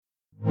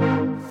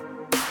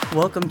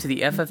Welcome to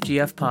the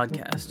FFGF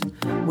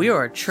podcast. We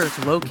are a church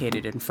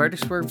located in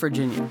Fredericksburg,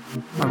 Virginia.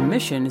 Our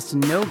mission is to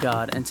know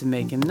God and to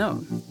make Him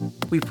known.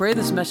 We pray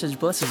this message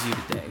blesses you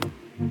today.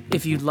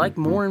 If you'd like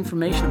more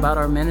information about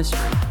our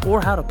ministry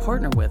or how to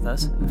partner with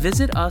us,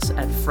 visit us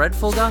at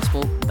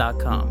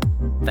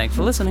fredfulgospel.com. Thanks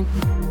for listening.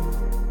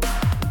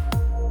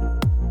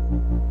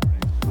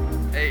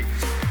 Hey,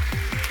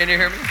 can you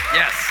hear me?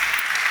 Yes.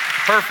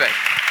 Perfect.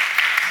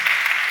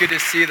 Good to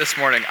see you this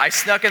morning. I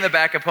snuck in the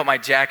back and put my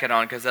jacket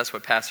on because that's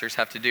what pastors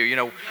have to do. You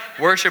know,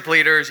 worship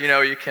leaders, you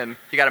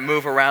got to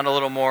move around a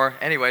little more.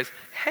 Anyways,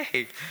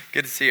 hey,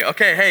 good to see you.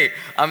 Okay, hey,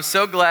 I'm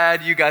so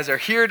glad you guys are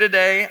here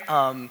today.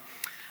 I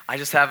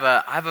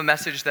have a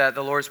message that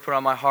the Lord's put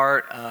on my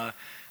heart.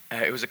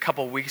 It was a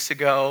couple weeks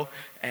ago,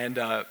 and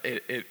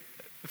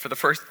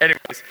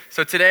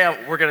so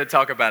today we're going to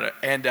talk about it.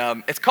 And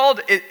it's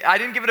called, I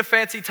didn't give it a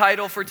fancy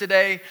title for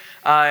today.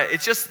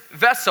 It's just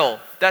vessel.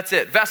 That's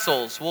it,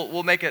 vessels.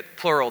 We'll make it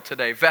plural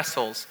today,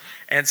 vessels.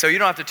 And so you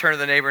don't have to turn to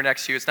the neighbor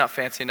next to you. It's not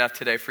fancy enough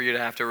today for you to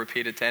have to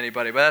repeat it to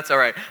anybody, but that's all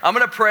right. I'm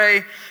going to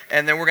pray,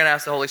 and then we're going to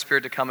ask the Holy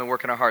Spirit to come and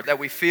work in our heart. That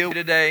we feel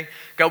today.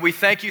 God, we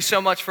thank you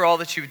so much for all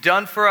that you've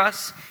done for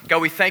us.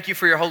 God, we thank you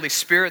for your Holy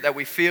Spirit that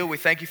we feel. We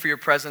thank you for your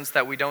presence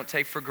that we don't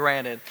take for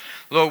granted.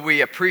 Lord,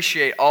 we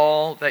appreciate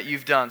all that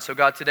you've done. So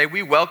God, today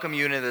we welcome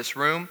you into this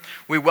room.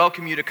 We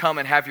welcome you to come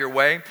and have your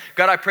way.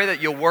 God, I pray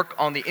that you'll work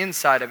on the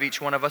inside of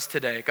each one of us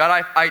today.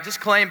 God, I just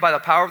claim by the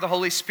power of the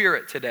Holy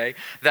Spirit today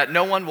that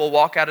no one will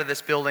walk out of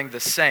this building the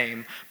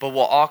same, but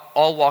we'll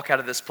all walk out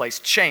of this place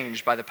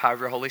changed by the power of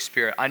your Holy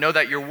Spirit. I know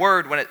that your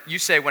word, when it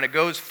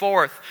goes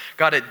forth,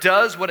 God, it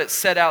does what it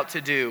set out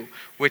to do,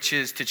 which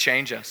is to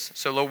change us.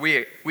 So Lord,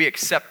 we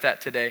accept that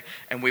today,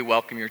 and we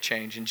welcome your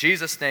change. In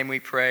Jesus' name we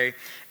pray,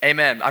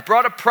 amen. I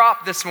brought a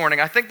prop this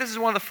morning. I think this is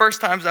one of the first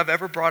times I've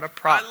ever brought a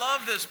prop. I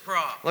love this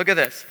prop. Look at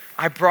this.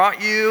 I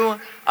brought you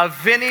a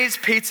Vinny's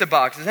pizza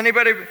box. Has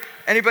anybody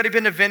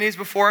been to Vinny's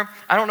before?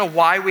 I don't know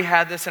why we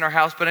had this in our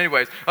house, but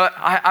anyways,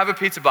 I have a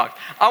pizza box.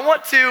 I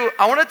want to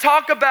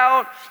talk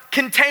about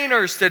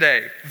containers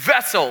today,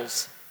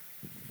 vessels.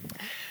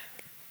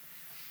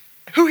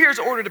 Who here has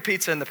ordered a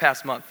pizza in the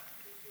past month?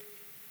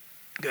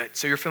 Good,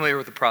 so you're familiar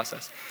with the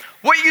process.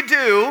 What you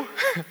do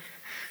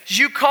is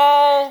you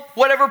call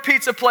whatever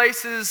pizza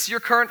place is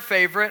your current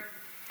favorite,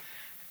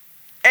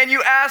 and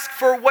you ask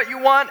for what you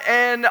want,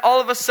 and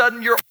all of a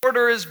sudden your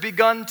order has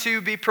begun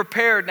to be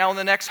prepared. Now in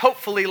the next,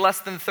 hopefully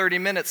less than 30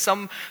 minutes,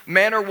 some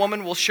man or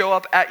woman will show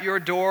up at your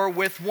door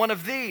with one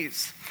of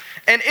these.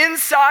 And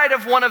inside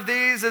of one of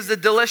these is a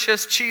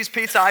delicious cheese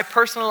pizza. I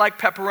personally like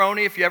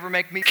pepperoni. If you ever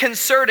make me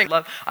concerning,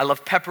 I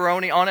love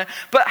pepperoni on it.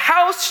 But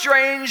how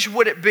strange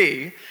would it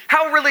be?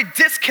 How really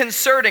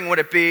disconcerting would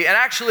it be, and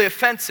actually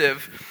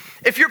offensive,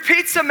 if your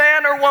pizza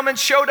man or woman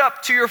showed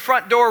up to your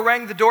front door,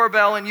 rang the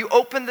doorbell, and you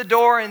opened the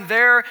door, and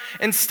there,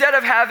 instead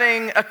of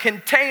having a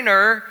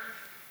container,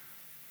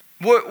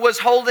 was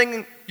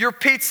holding your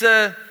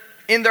pizza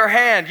in their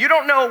hand. You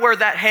don't know where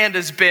that hand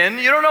has been.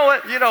 You don't know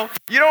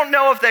you don't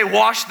know if they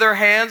washed their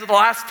hands the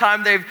last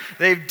time they've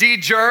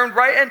de-germed,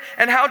 right?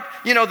 And how,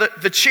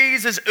 the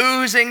cheese is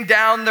oozing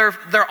down their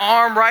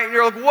arm, right? And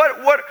you're like,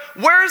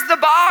 where's the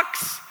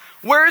box?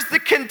 Where's the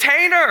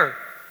container?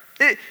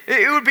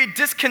 It would be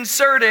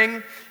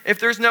disconcerting if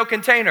there's no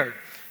container.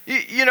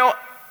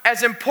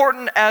 As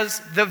important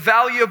as the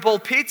valuable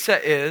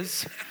pizza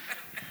is,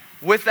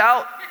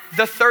 without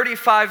the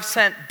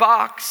 35-cent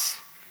box,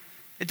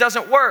 it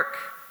doesn't work.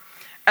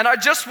 And I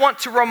just want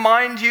to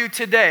remind you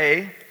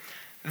today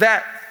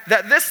that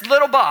this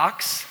little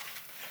box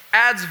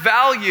adds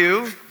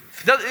value.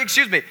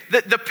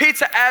 The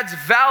pizza adds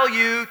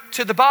value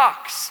to the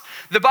box.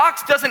 The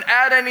box doesn't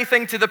add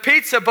anything to the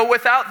pizza, but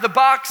without the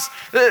box,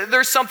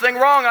 there's something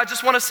wrong. I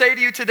just want to say to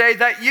you today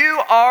that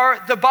you are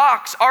the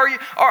box. Are you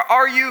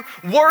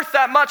worth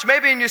that much?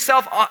 Maybe in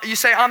yourself, you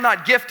say, I'm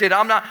not gifted,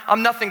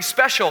 I'm nothing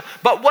special.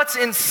 But what's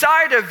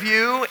inside of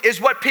you is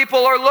what people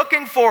are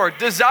looking for,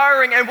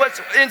 desiring, and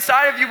what's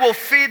inside of you will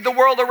feed the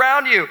world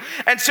around you.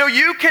 And so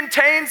you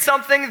contain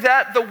something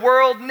that the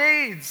world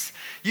needs.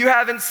 You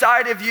have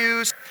inside of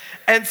you,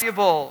 and it's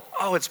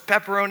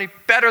pepperoni,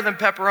 better than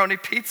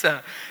pepperoni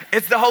pizza.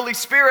 It's the Holy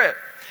Spirit.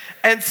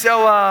 And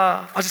so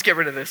I'll just get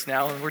rid of this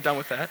now, and we're done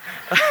with that.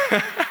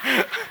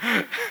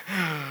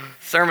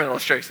 Sermon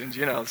illustrations,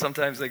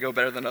 sometimes they go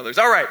better than others.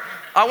 All right,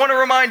 I want to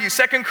remind you,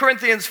 2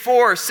 Corinthians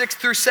 4, 6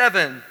 through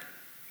 7.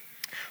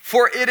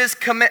 For it is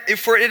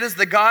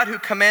the God who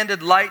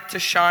commanded light to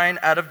shine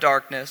out of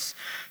darkness,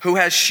 who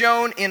has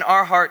shown in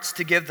our hearts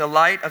to give the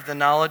light of the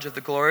knowledge of the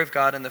glory of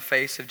God in the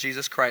face of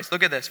Jesus Christ.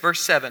 Look at this, verse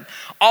 7.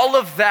 All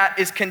of that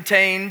is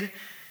contained,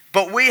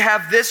 but we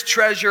have this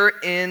treasure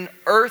in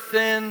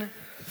earthen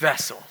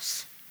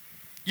vessels.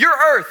 Your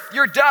earth,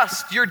 your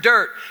dust, your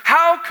dirt.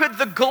 How could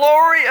the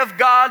glory of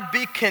God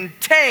be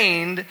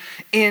contained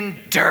in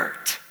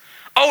dirt?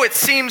 Oh, it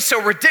seems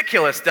so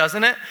ridiculous,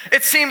 doesn't it?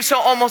 It seems so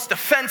almost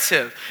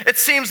offensive. It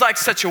seems like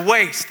such a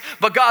waste.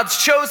 But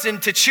God's chosen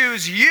to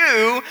choose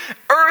you,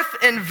 earth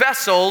and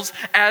vessels,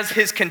 as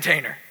his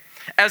container.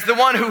 as the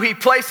one who he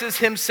places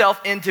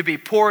himself in to be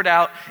poured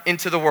out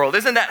into the world.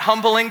 Isn't that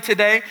humbling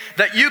today?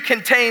 That you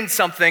contain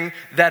something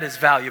that is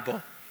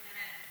valuable.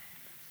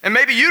 And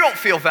maybe you don't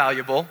feel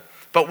valuable,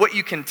 but what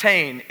you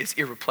contain is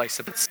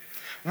irreplaceable.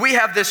 We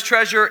have this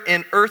treasure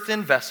in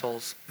earthen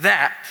vessels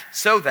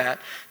so that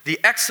the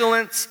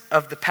excellence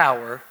of the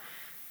power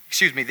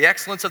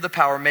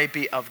may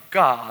be of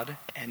God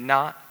and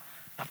not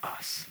of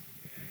us.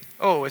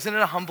 Oh, isn't it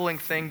a humbling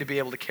thing to be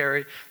able to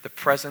carry the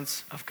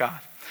presence of God?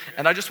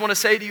 And I just want to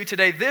say to you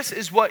today, this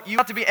is what you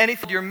have to be.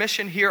 Your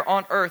mission here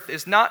on earth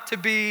is not to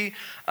be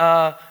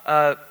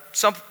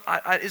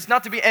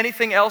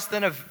anything else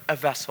than a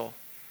vessel,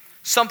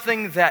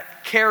 something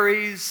that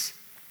carries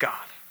God.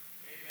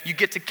 You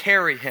get to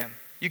carry him.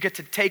 You get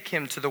to take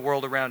him to the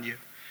world around you.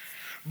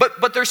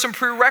 But there's some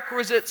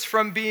prerequisites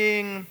from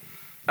being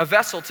a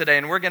vessel today,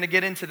 and we're going to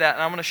get into that,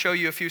 and I'm going to show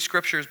you a few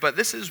scriptures, but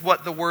this is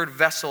what the word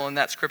vessel in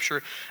that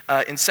scripture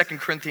in 2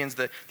 Corinthians,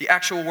 the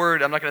actual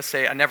word,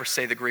 I never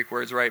say the Greek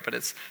words right, but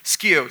it's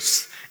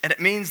skios, and it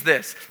means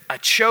this, a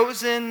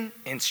chosen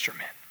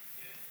instrument.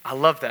 I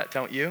love that,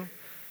 don't you?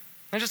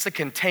 Not just a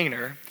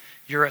container,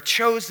 you're a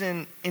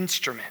chosen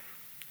instrument.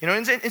 You know,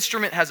 an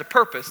instrument has a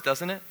purpose,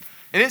 doesn't it?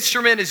 An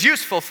instrument is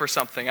useful for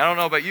something. I don't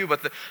know about you,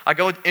 but I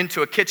go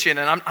into a kitchen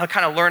and I'm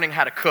kind of learning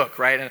how to cook,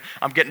 right? And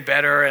I'm getting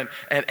better and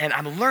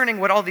I'm learning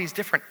what all these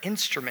different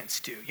instruments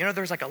do. You know,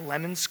 there's like a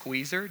lemon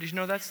squeezer. Did you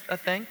know that's a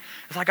thing?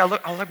 It's like I was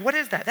like, what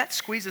is that? That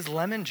squeezes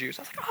lemon juice.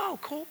 I was like, oh,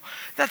 cool.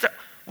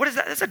 What is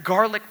that? That's a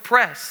garlic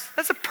press.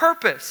 That's a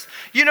purpose.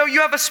 You know, you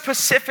have a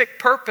specific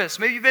purpose.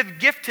 Maybe you've been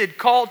gifted,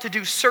 called to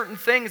do certain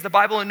things. The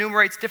Bible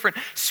enumerates different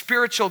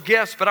spiritual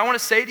gifts. But I want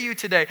to say to you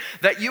today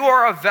that you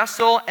are a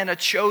vessel and a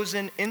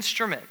chosen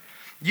instrument.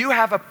 You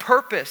have a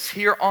purpose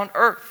here on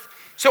earth.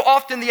 So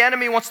often the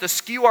enemy wants to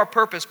skew our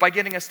purpose by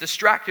getting us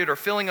distracted or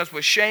filling us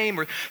with shame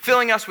or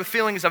filling us with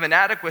feelings of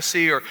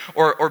inadequacy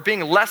or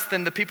being less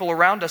than the people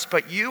around us.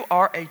 But you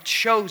are a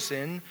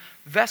chosen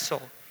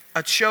vessel,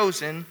 a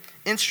chosen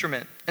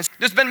instrument. And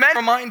there's been many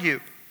remind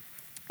you,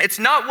 it's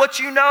not what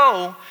you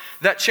know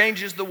that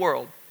changes the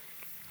world.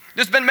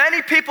 There's been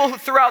many people who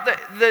throughout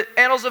the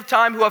annals of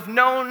time who have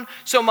known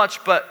so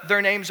much, but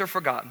their names are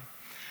forgotten.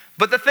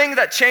 But the thing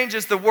that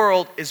changes the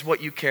world is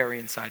what you carry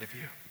inside of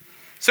you.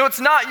 So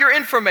it's not your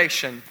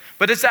information,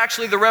 but it's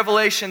actually the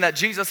revelation that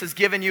Jesus has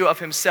given you of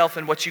himself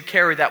and what you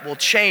carry that will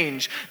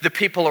change the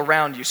people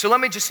around you. So let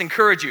me just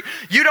encourage you.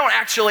 You don't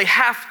actually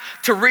have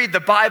to read the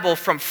Bible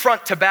from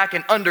front to back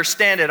and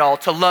understand it all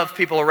to love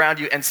people around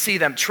you and see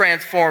them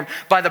transformed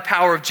by the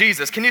power of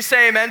Jesus. Can you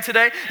say amen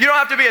today? You don't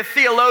have to be a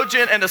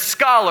theologian and a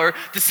scholar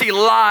to see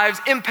lives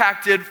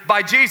impacted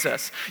by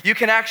Jesus. You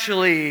can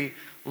actually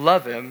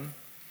love him,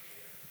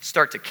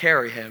 start to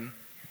carry him,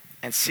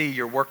 and see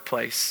your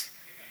workplace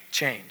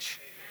change.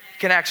 You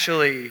can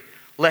actually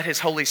let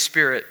his Holy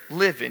Spirit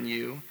live in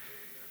you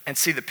and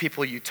see the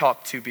people you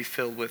talk to be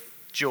filled with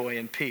joy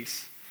and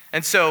peace.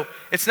 And so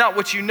it's not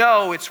what you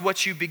know, it's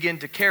what you begin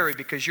to carry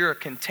because you're a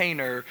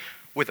container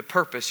with a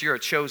purpose. You're a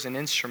chosen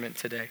instrument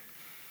today.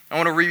 I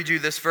want to read you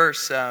this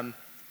verse. 1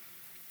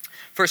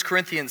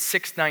 Corinthians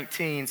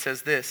 6:19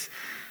 says this,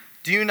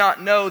 do you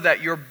not know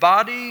that your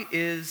body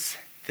is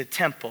the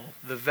temple,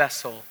 the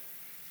vessel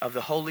of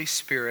the Holy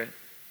Spirit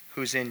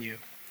who's in you,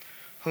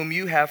 whom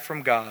you have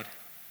from God,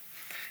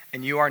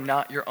 and you are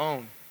not your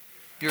own.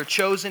 You're a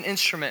chosen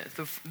instrument.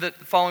 The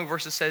following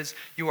verses says,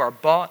 you are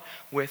bought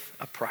with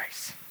a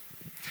price.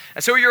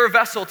 And so you're a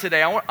vessel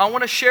today. I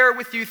want to share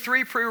with you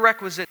three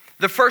prerequisites.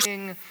 The first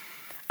being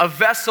a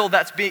vessel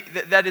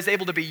that is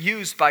able to be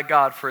used by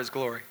God for his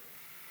glory.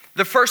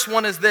 The first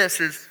one is this,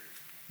 is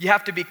you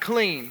have to be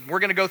clean. We're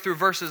going to go through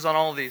verses on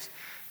all of these.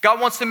 God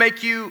wants to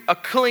make you a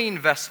clean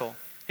vessel.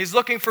 He's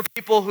looking for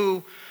people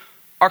who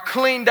are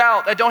cleaned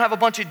out, that don't have a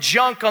bunch of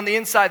junk on the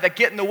inside that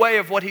get in the way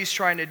of what he's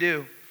trying to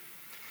do.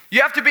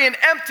 You have to be an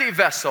empty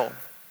vessel.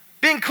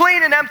 Being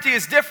clean and empty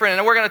is different,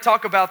 and we're going to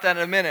talk about that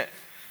in a minute.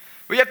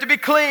 But you have to be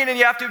clean, and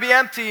you have to be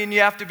empty, and you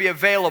have to be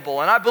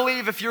available. And I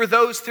believe if you're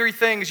those three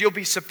things, you'll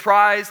be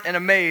surprised and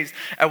amazed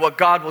at what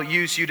God will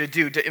use you to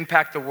do to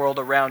impact the world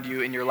around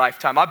you in your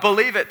lifetime. I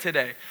believe it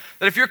today.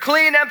 That if you're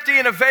clean, empty,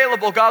 and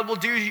available, God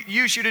will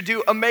use you to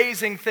do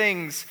amazing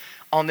things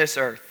on this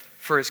earth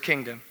for his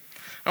kingdom.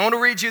 I want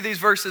to read you these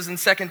verses in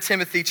 2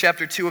 Timothy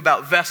chapter 2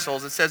 about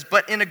vessels. It says,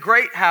 but in a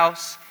great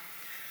house,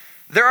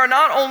 there are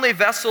not only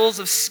vessels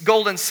of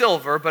gold and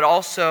silver, but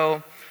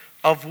also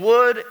of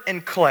wood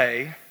and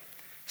clay,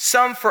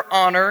 some for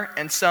honor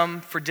and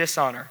some for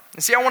dishonor.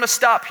 And see, I want to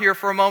stop here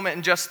for a moment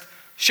and just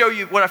show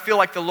you what I feel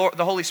like the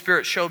Holy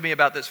Spirit showed me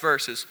about this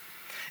verses.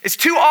 It's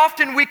too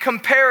often we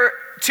compare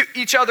to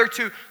each other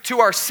to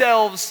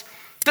ourselves,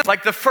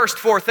 like the first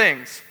four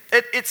things.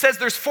 It says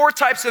there's four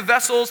types of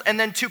vessels and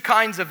then two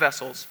kinds of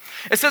vessels.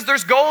 It says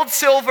there's gold,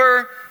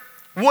 silver,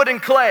 wood,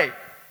 and clay.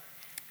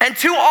 And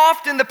too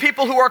often the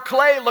people who are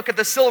clay look at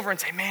the silver and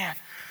say, man,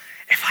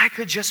 if I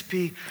could just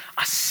be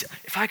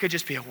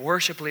a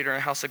worship leader in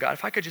the house of God,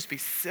 if I could just be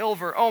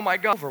silver, oh my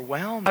God,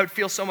 overwhelmed. I would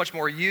feel so much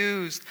more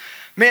used.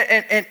 Man,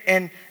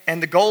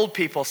 and the gold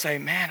people say,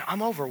 man,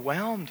 I'm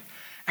overwhelmed.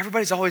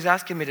 Everybody's always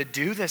asking me to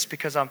do this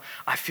because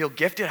I feel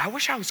gifted. I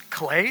wish I was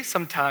clay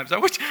sometimes. I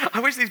wish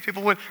these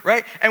people would,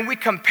 right? And we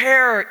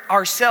compare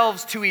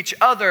ourselves to each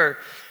other.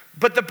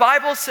 But the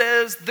Bible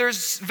says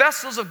there's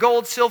vessels of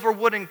gold, silver,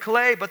 wood, and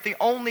clay, but the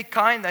only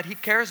kind that he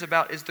cares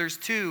about is there's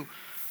two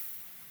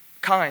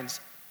kinds.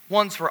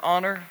 One's for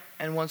honor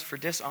and one's for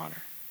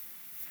dishonor.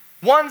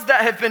 Ones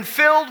that have been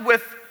filled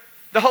with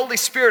the Holy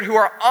Spirit who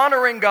are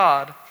honoring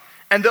God,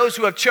 and those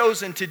who have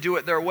chosen to do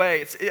it their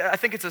way. I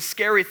think it's a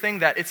scary thing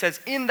that it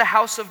says in the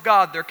house of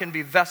God there can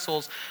be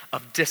vessels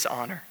of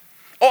dishonor.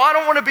 Oh, I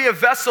don't want to be a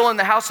vessel in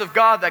the house of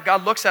God that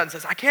God looks at and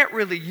says, I can't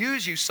really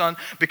use you, son,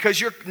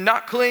 because you're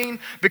not clean,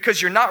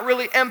 because you're not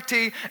really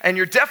empty, and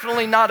you're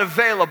definitely not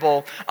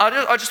available.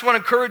 I just want to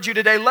encourage you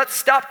today, let's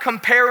stop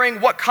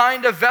comparing what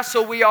kind of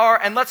vessel we are,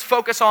 and let's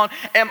focus on,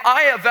 am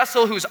I a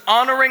vessel who's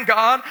honoring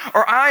God,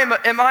 or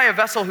am I a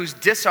vessel who's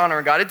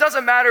dishonoring God? It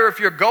doesn't matter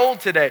if you're gold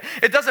today.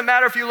 It doesn't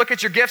matter if you look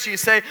at your gifts and you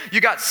say, you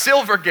got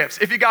silver gifts,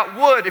 if you got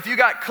wood, if you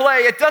got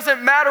clay. It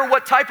doesn't matter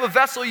what type of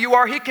vessel you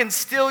are, he can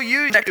still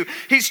use you.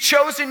 He's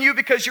chosen you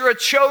because you're a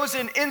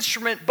chosen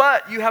instrument,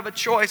 but you have a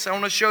choice. I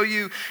want to show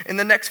you in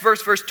the next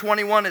verse, verse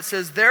 21, it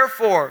says,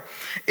 therefore,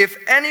 if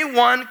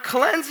anyone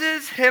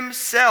cleanses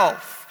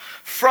himself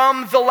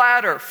from the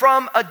latter,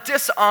 from a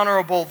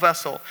dishonorable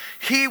vessel,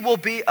 he will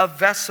be a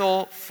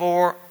vessel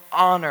for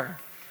honor.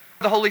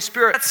 The Holy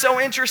Spirit. That's so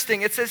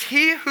interesting. It says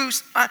he who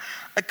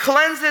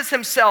cleanses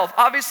himself,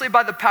 obviously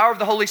by the power of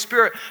the Holy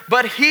Spirit,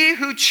 but he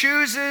who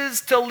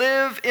chooses to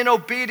live in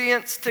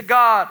obedience to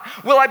God.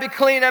 Will I be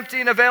clean,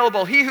 empty, and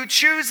available? He who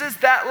chooses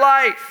that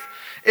life,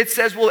 it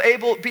says, will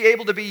be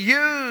able to be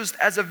used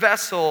as a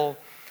vessel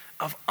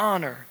of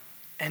honor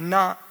and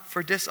not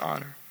for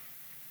dishonor.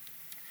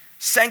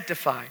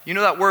 Sanctified. You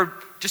know that word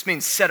just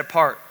means set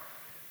apart.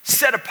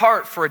 Set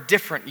apart for a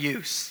different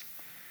use.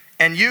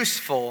 And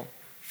useful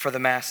for the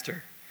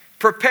master,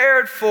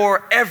 prepared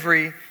for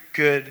every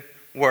good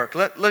work.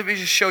 Let me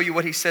just show you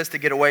what he says to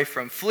get away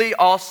from. Flee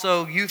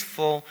also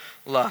youthful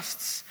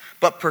lusts,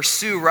 but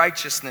pursue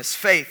righteousness,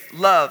 faith,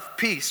 love,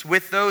 peace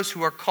with those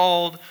who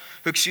call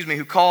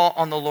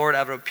on the Lord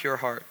out of a pure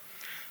heart.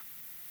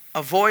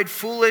 Avoid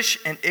foolish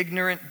and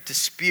ignorant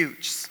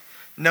disputes,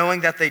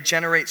 knowing that they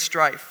generate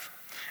strife.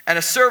 And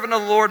a servant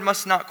of the Lord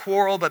must not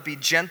quarrel, but be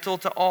gentle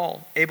to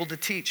all, able to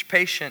teach,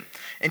 patient,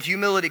 and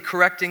humility,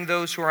 correcting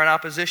those who are in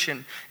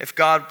opposition, if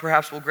God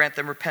perhaps will grant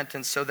them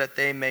repentance so that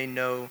they may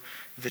know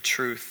the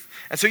truth.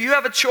 And so you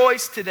have a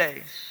choice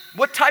today.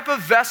 What type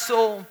of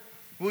vessel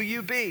will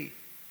you be?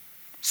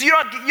 So you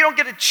don't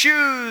get to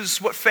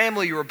choose what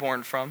family you were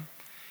born from.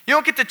 You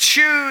don't get to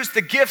choose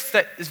the gifts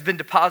that has been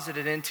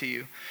deposited into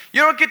you.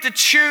 You don't get to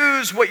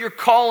choose what your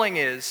calling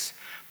is,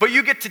 but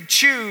you get to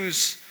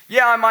choose,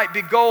 yeah, I might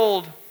be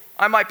gold,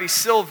 I might be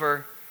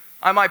silver,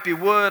 I might be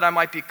wood, I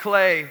might be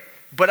clay,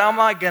 but am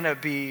I going to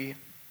be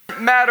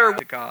matter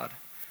to God,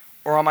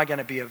 or am I going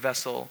to be a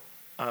vessel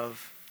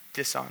of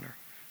dishonor?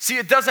 See,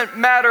 it doesn't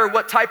matter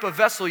what type of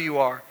vessel you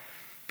are,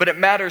 but it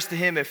matters to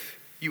him if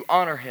you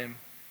honor him.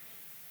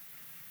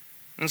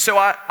 And so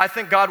I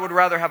think God would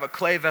rather have a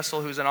clay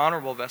vessel who's an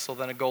honorable vessel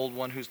than a gold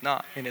one who's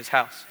not in his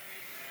house.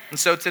 And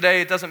so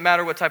today, it doesn't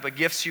matter what type of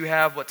gifts you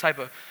have, what type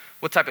of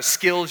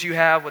skills you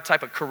have, what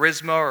type of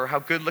charisma or how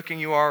good looking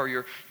you are, or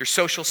your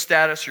social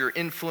status, your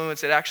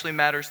influence. It actually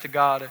matters to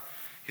God.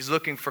 He's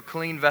looking for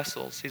clean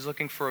vessels. He's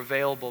looking for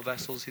available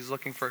vessels. He's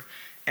looking for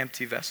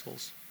empty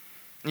vessels.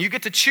 And you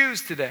get to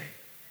choose today.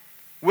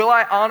 Will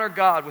I honor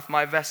God with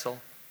my vessel?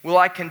 Will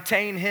I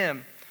contain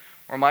him?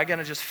 Or am I going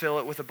to just fill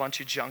it with a bunch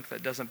of junk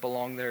that doesn't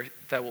belong there,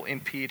 that will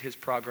impede his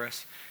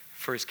progress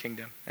for his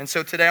kingdom? And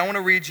so today I want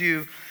to read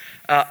you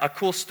a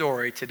cool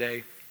story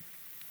today.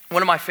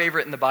 One of my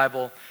favorite in the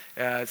Bible.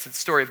 It's the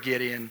story of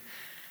Gideon.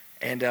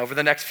 And over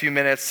the next few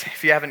minutes,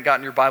 if you haven't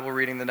gotten your Bible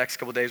reading the next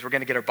couple days, we're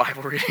going to get our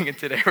Bible reading in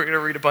today. We're going to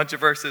read a bunch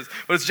of verses.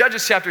 But it's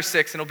Judges chapter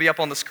 6, and it'll be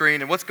up on the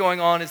screen. And what's going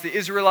on is the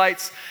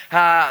Israelites,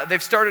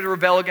 they've started to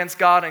rebel against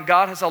God, and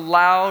God has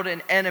allowed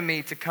an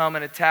enemy to come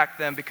and attack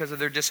them because of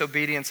their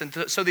disobedience. And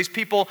so these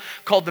people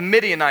called the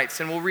Midianites,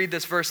 and we'll read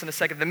this verse in a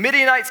second. The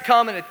Midianites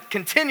come and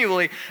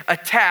continually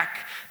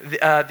attack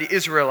the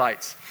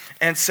Israelites.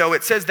 And so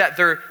it says that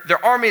their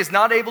army is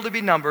not able to be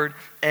numbered,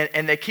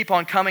 and they keep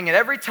on coming. And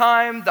every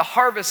time the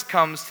harvest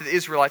comes to the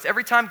Israelites,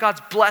 every time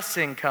God's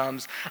blessing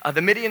comes,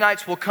 the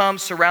Midianites will come,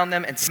 surround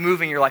them, and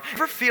move in your life.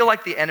 Ever feel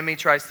like the enemy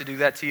tries to do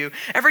that to you?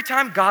 Every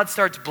time God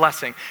starts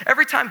blessing,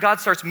 every time God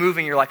starts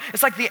moving your life,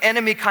 it's like the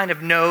enemy kind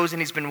of knows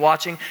and he's been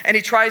watching, and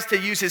he tries to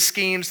use his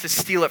schemes to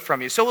steal it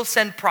from you. So he'll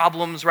send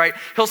problems, right?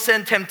 He'll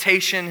send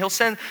temptation.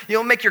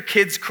 He'll make your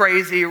kids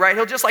crazy, right?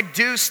 He'll just like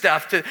do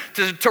stuff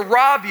to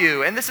rob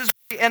you. And this is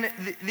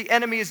the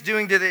enemy is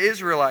doing to the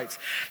Israelites.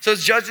 So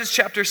it's Judges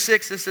chapter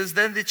 6. It says,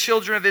 then the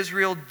children of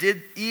Israel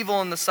did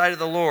evil in the sight of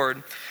the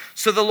Lord.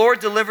 So the Lord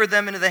delivered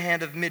them into the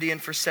hand of Midian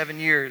for 7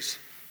 years.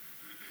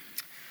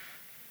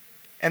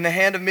 And the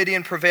hand of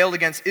Midian prevailed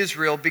against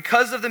Israel.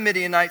 Because of the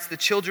Midianites, the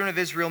children of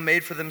Israel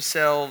made for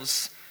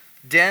themselves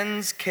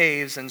dens,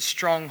 caves, and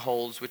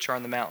strongholds which are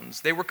in the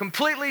mountains. They were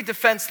completely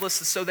defenseless,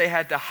 so they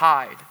had to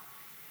hide.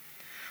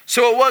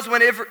 So it was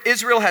when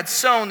Israel had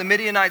sown, the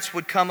Midianites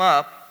would come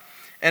up,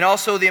 and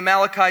also the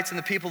Amalekites and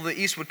the people of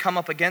the east would come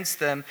up against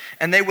them,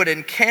 and they would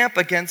encamp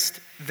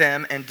against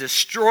them and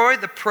destroy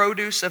the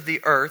produce of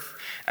the earth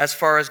as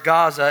far as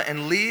Gaza,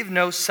 and leave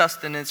no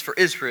sustenance for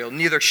Israel,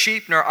 neither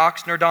sheep nor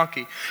ox nor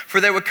donkey.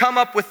 For they would come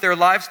up with their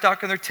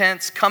livestock and their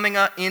tents, coming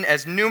in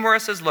as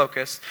numerous as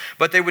locusts,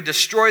 but they would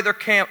destroy their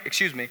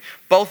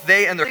both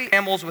they and their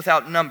camels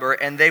without number,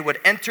 and they would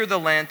enter the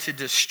land to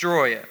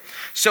destroy it.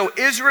 So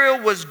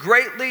Israel was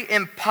greatly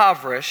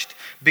impoverished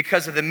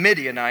because of the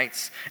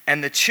Midianites,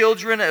 and the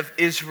children of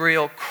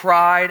Israel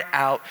cried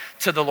out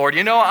to the Lord.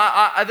 You know,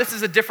 this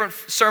is a different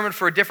sermon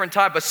for a different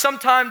time, but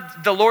sometimes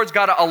the Lord's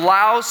got to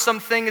allow some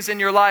things in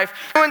your life,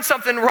 doing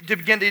something wrong to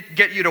begin to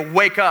get you to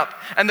wake up.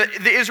 And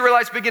the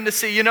Israelites begin to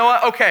see, you know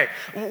what, okay,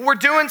 we're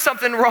doing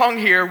something wrong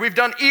here. We've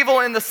done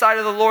evil in the sight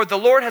of the Lord. The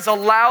Lord has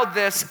allowed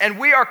this, and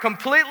we are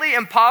completely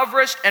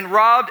impoverished and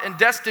robbed and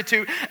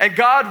destitute. And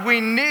God,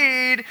 we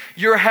need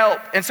your help.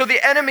 And so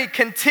the enemy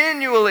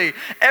continually,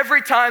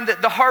 every time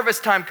that the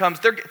harvest time comes,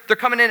 they're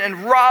coming in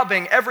and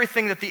robbing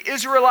everything that the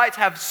Israelites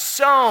have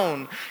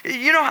sown.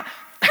 You know,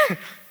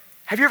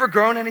 have you ever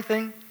grown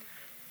anything?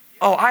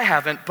 Oh, I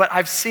haven't, but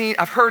I've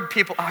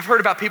heard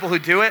about people who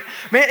do it.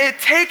 Man, it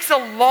takes a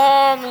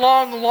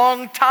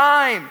long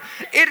time.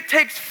 It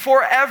takes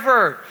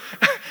forever.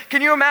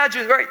 Can you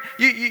imagine, right?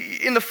 You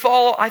in the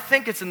fall, I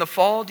think it's in the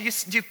fall. Do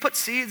you put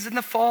seeds in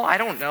the fall? I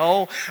don't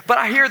know. But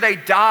I hear they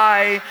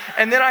die,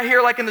 and then I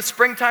hear like in the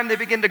springtime they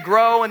begin to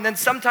grow, and then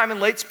sometime in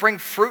late spring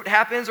fruit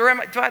happens, or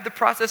do I have the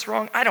process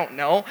wrong? I don't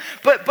know.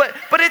 But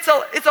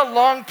it's a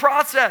long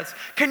process.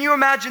 Can you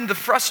imagine the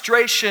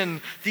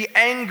frustration, the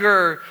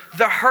anger,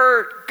 the hurt?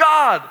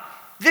 God,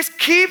 this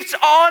keeps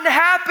on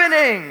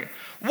happening.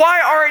 Why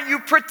aren't you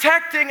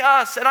protecting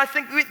us? And I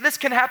think this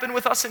can happen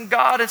with us and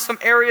God in some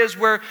areas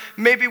where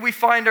maybe we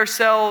find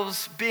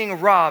ourselves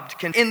being robbed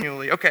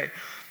continually. Okay,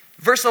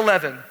 verse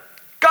 11.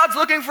 God's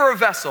looking for a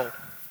vessel,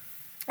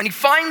 and he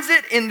finds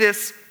it in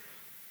this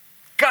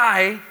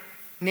guy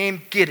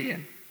named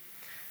Gideon.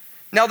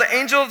 Now the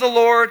angel of the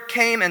Lord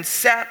came and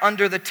sat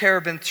under the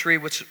terebinth tree,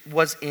 which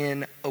was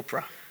in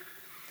Ophrah,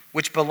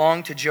 which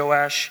belonged to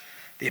Joash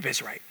the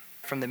Abiezrite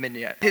from the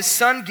Midianites. His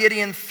son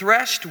Gideon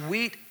threshed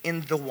wheat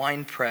in the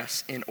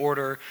winepress in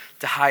order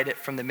to hide it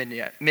from the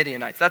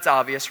Midianites. That's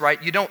obvious,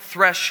 right? You don't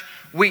thresh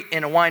wheat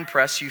in a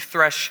winepress. You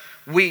thresh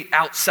wheat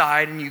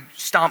outside and you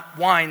stomp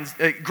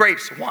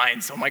grapes in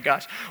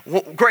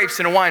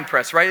a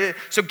winepress, right?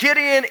 So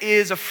Gideon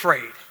is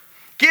afraid.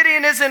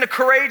 Gideon isn't a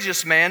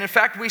courageous man. In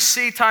fact, we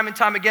see time and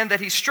time again that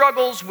he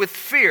struggles with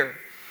fear.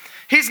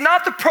 He's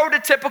not the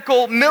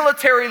prototypical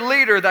military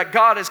leader that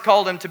God has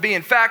called him to be.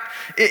 In fact,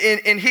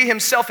 and he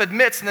himself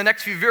admits in the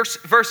next few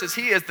verses,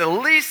 he is the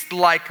least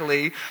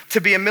likely to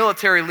be a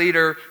military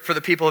leader for the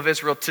people of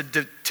Israel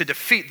to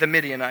defeat the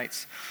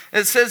Midianites.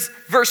 And it says,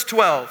 verse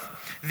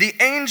 12, the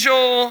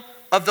angel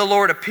of the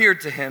Lord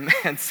appeared to him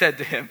and said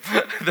to him,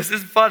 this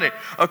is funny.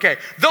 Okay,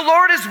 the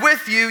Lord is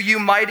with you, you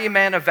mighty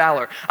man of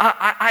valor.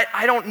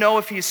 I don't know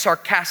if he's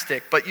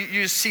sarcastic, but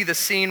you see the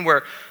scene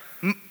where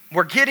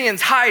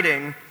Gideon's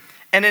hiding,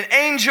 and an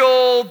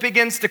angel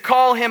begins to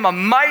call him a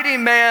mighty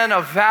man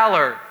of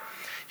valor.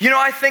 You know,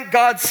 I think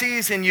God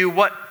sees in you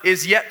what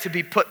is yet to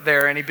be put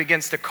there, and he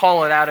begins to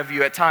call it out of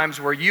you at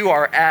times where you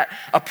are at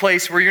a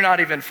place where you're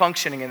not even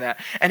functioning in that.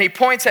 And he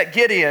points at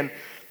Gideon,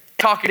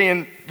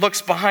 Gideon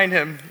looks behind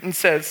him and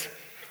says,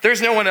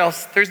 there's no one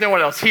else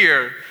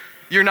here.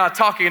 You're not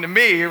talking to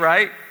me,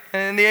 right?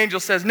 And the angel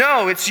says,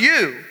 no, it's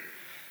you.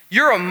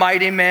 You're a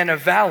mighty man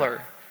of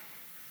valor.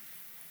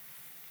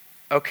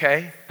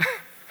 Okay.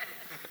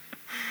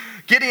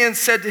 Gideon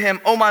said to him,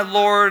 oh my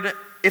Lord,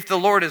 if the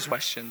Lord is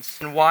questions,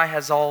 and why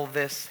has all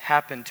this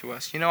happened to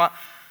us? You know what?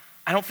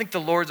 I don't think the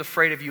Lord's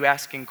afraid of you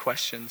asking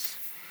questions.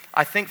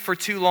 I think for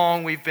too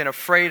long we've been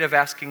afraid of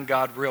asking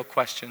God real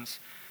questions.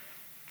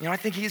 You know, I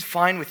think he's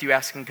fine with you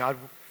asking God,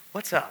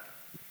 what's up?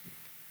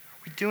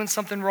 Are we doing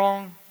something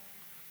wrong?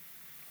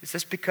 Is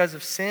this because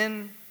of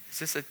sin? Is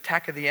this an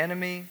attack of the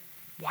enemy?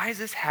 Why is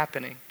this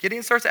happening?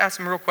 Gideon starts to ask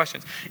some real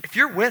questions. If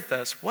you're with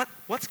us,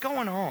 what's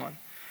going on?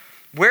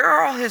 Where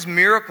are all his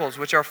miracles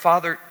which our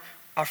fathers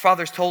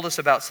told us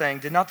about, saying,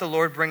 did not the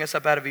Lord bring us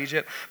up out of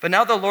Egypt? But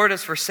now the Lord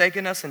has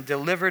forsaken us and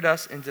delivered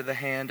us into the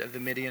hand of the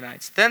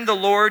Midianites. Then the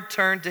Lord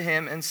turned to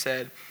him and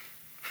said,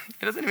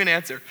 he doesn't even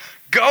answer,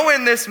 go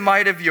in this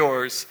might of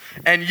yours,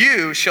 and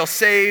you shall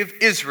save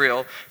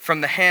Israel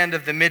from the hand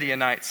of the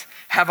Midianites.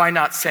 Have I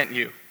not sent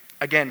you?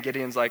 Again,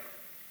 Gideon's like,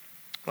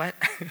 what?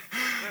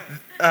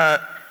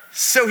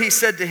 So he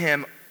said to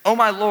him, oh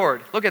my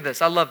Lord, look at this,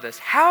 I love this.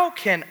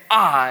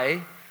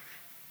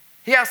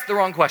 He asked the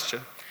wrong question.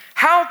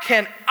 How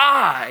can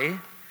I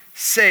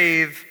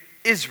save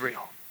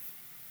Israel?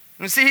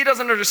 And see, he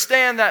doesn't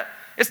understand that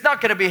it's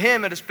not going to be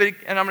him, and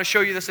I'm going to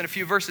show you this in a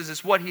few verses,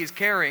 it's what he's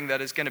carrying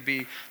that is going to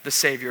be the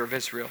Savior of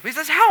Israel. He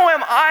says, how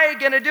am I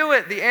going to do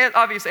it? The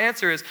obvious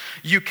answer is,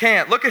 you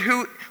can't. Look at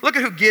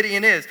who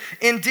Gideon is.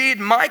 Indeed,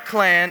 my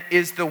clan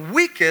is the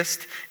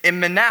weakest in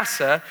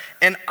Manasseh,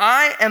 and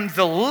I am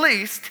the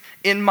least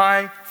in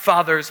my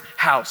Father's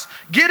house.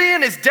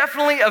 Gideon is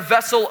definitely a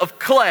vessel of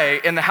clay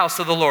in the house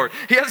of the Lord.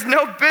 He has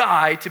no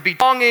guy to be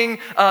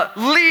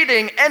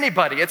leading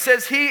anybody. It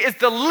says he is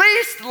the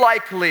least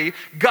likely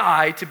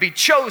guy to be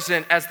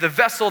chosen as the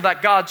vessel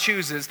that God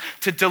chooses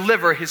to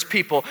deliver his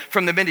people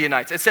from the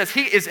Midianites. It says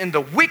he is in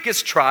the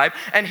weakest tribe,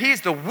 and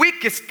he's the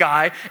weakest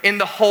guy in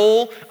the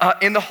whole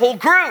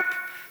group.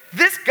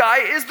 This guy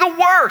is the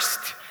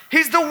worst.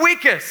 He's the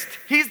weakest.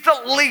 He's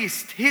the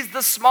least. He's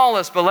the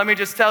smallest. But let me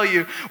just tell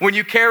you, when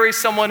you carry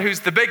someone who's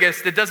the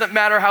biggest, it doesn't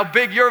matter how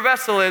big your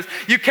vessel is.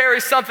 You carry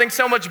something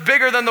so much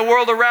bigger than the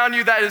world around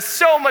you that is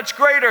so much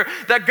greater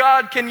that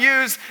God can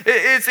use.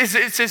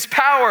 It's his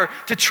power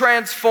to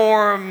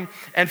transform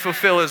and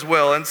fulfill his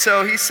will. And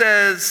so he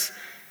says,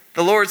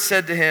 the Lord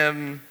said to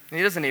him, and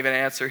he doesn't even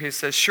answer. He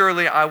says,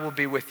 surely I will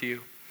be with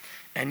you,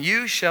 and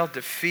you shall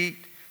defeat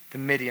the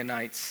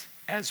Midianites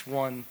as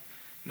one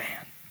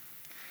man.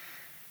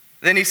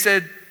 Then he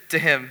said to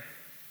him,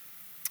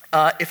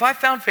 if I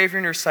found favor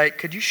in your sight,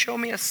 could you show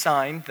me a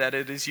sign that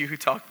it is you who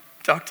talk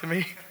to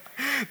me?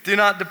 Do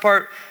not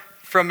depart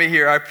from me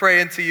here. I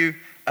pray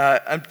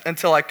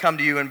until I come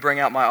to you and bring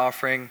out my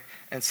offering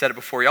and set it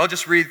before you. I'll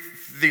just read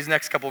these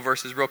next couple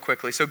verses real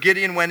quickly. So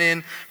Gideon went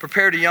in,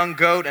 prepared a young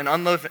goat and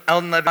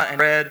unleavened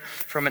bread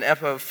from an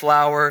ephah of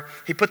flour.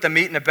 He put the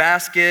meat in a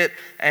basket,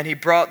 and he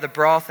brought the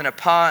broth in a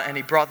pot, and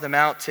he brought them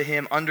out to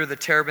him under the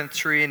terebinth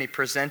tree, and he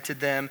presented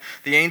them.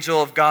 The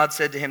angel of God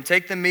said to him,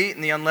 take the meat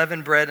and the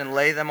unleavened bread and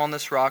lay them on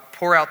this rock.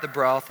 Pour out the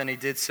broth, and he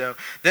did so.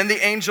 Then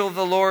the angel of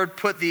the Lord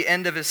put the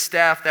end of his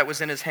staff that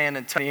was in his hand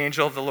and touched the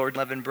angel of the Lord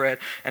unleavened bread,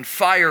 and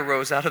fire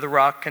rose out of the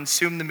rock,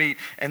 consumed the meat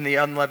and the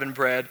unleavened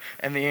bread,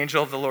 and the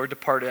angel of the Lord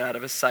departed out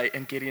of his sight.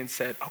 And Gideon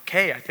said,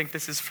 okay, I think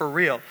this is for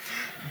real.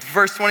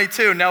 Verse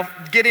 22, now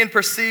Gideon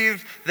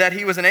perceived that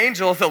he was an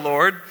angel of the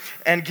Lord,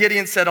 and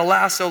Gideon said,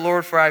 alas, O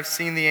Lord, for I have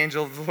seen the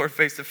angel of the Lord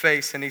face to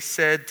face. And he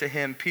said to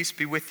him, peace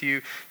be with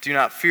you, do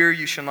not fear,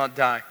 you shall not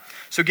die.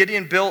 So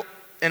Gideon built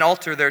an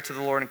altar there to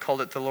the Lord and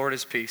called it the Lord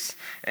is peace.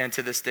 And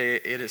to this day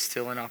it is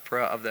still an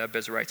opera of the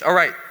Abiezrites. All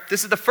right,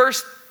 this is the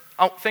first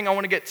thing I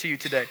want to get to you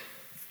today.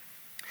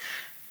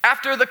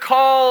 After the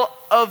call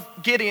of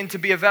Gideon to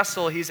be a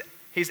vessel, he's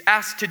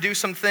asked to do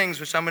some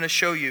things, which I'm going to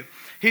show you.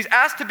 He's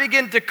asked to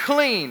begin to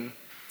clean.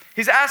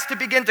 He's asked to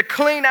begin to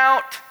clean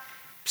out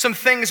some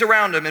things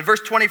around him. In verse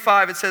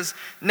 25, it says,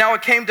 now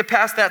it came to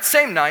pass that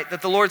same night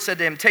that the Lord said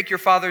to him, take your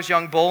father's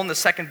young bull and the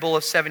second bull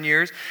of 7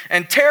 years,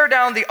 and tear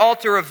down the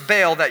altar of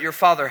Baal that your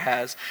father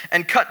has,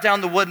 and cut down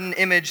the wooden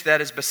image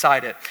that is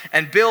beside it,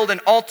 and build an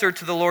altar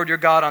to the Lord your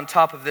God on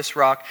top of this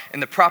rock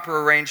in the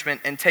proper arrangement,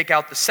 and take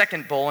out the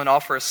second bull and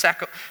offer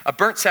a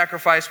burnt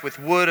sacrifice with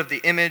wood of the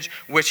image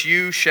which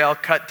you shall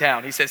cut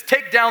down. He says,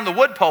 take down the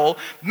wood pole,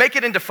 make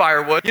it into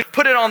firewood,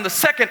 put it on the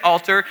second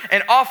altar,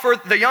 and offer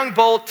the young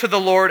bull to the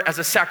Lord as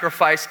a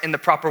sacrifice in the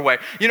proper way.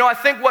 You know, I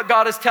think what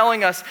God is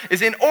telling us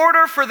is in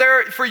order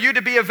for you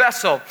to be a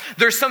vessel,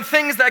 there's some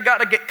things that got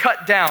to get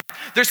cut down.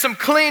 There's some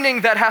cleaning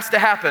that has to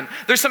happen.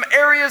 There's some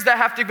areas that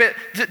have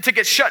to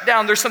get shut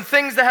down. There's some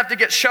things that have to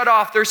get shut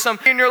off. There's some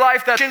in your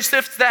life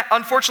that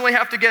unfortunately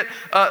have to get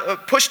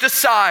pushed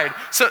aside.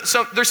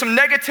 So there's some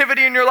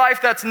negativity in your life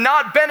that's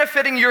not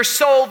benefiting your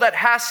soul that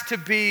has to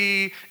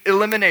be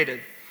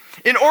eliminated.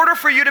 In order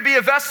for you to be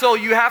a vessel,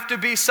 you have to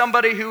be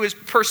somebody who is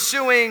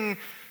pursuing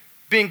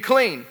being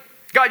clean.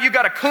 God, you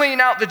got to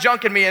clean out the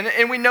junk in me.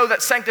 And we know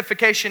that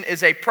sanctification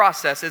is a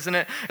process, isn't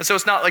it? And so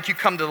it's not like you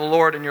come to the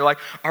Lord and you're like,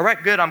 all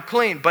right, good, I'm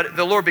clean. But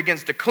the Lord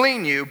begins to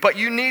clean you. But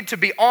you need to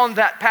be on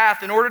that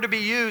path in order to be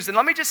used. And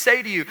let me just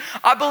say to you,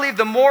 I believe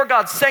the more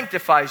God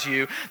sanctifies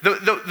you,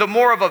 the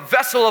more of a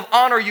vessel of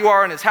honor you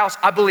are in his house,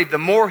 I believe the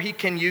more he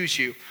can use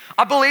you.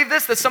 I believe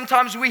this, that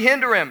sometimes we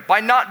hinder him by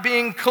not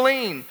being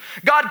clean.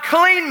 God,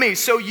 clean me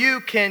so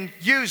you can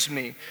use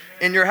me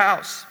in your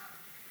house.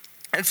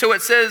 And so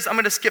it says, I'm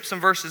going to skip some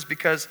verses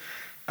because,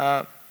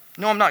 no,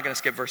 I'm not going to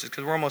skip verses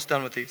because we're almost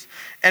done with these.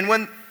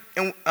 And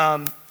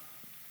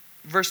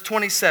verse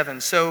 27,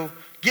 so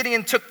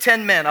Gideon took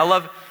 10 men. I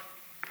love,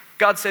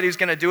 God said he was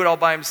going to do it all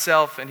by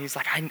himself, and he's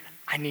like,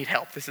 I need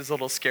help. This is a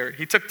little scary.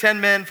 He took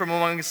 10 men from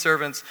among his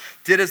servants,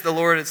 did as the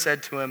Lord had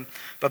said to him.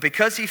 But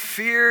because he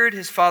feared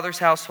his father's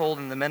household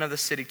and the men of the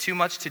city too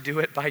much to do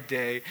it by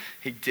day,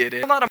 he did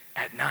it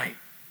at night.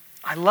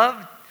 I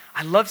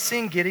love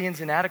seeing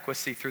Gideon's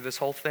inadequacy through this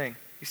whole thing.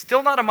 He's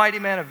still not a mighty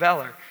man of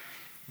valor,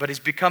 but he's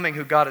becoming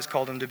who God has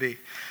called him to be.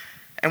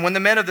 And when the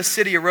men of the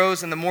city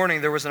arose in the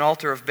morning, there was an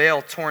altar of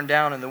Baal torn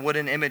down, and the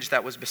wooden image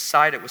that was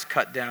beside it was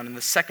cut down. And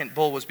the second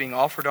bull was being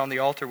offered on the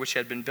altar which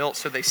had been built.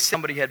 So they said,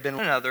 somebody had been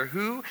another,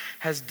 who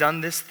has done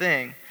this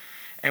thing?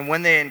 And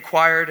when they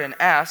inquired and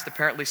asked,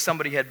 apparently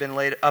somebody had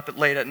been up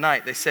late at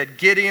night. They said,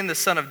 Gideon, the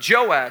son of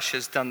Joash,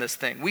 has done this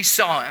thing. We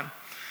saw him.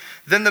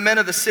 Then the men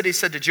of the city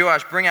said to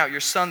Joash, bring out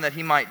your son that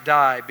he might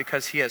die,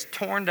 because he has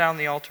torn down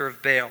the altar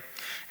of Baal,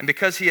 and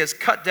because he has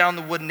cut down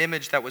the wooden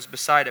image that was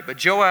beside it.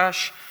 But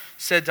Joash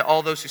said to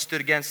all those who stood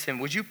against him,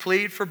 would you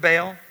plead for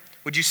Baal?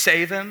 Would you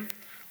save him?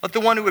 Let the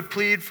one who would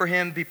plead for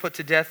him be put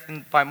to death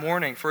by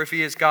morning. For if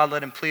he is God,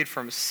 let him plead for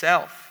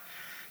himself,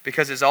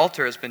 because his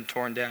altar has been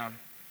torn down.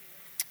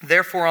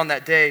 Therefore on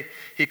that day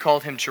he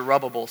called him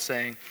Jerubbaal,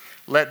 saying,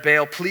 let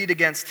Baal plead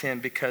against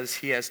him because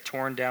he has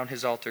torn down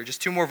his altar.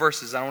 Just two more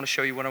verses. I want to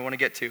show you what I want to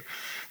get to.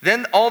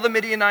 Then all the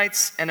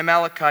Midianites and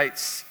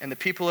Amalekites and the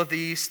people of the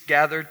east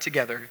gathered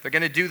together. They're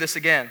going to do this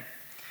again.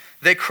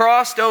 They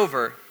crossed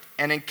over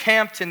and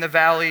encamped in the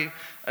valley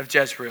of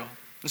Jezreel.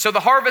 And so the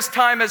harvest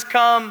time has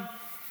come,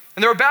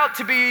 and they're about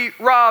to be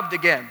robbed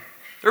again.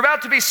 They're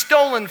about to be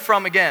stolen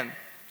from again.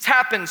 It's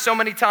happened so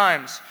many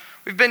times.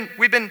 We've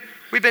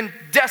been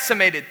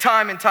decimated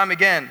time and time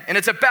again, and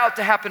it's about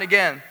to happen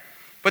again.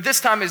 But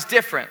this time is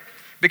different,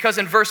 because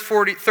in verse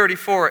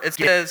 34 it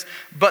says,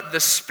 but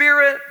the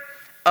Spirit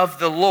of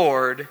the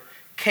Lord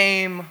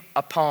came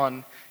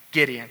upon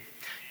Gideon.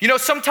 You know,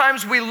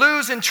 sometimes we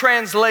lose in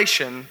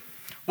translation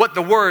what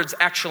the words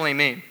actually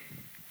mean.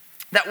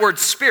 That word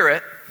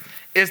spirit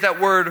is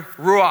that word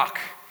ruach.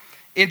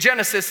 In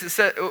Genesis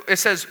it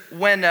says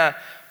when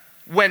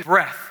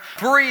breath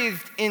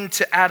breathed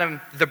into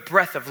Adam the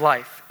breath of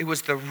life. It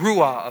was the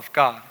ruah of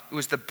God. It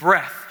was the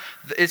breath.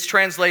 It's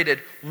translated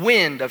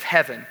wind of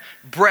heaven,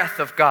 breath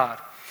of God.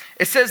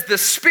 It says the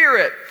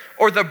Spirit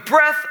or the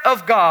breath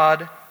of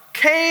God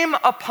came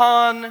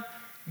upon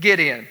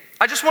Gideon.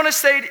 I just want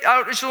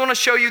to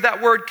show you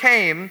that word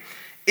came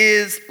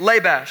is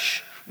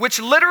labash, which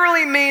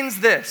literally means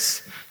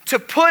this, to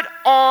put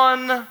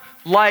on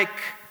like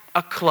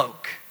a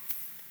cloak.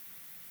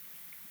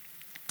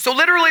 So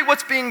literally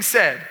what's being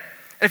said,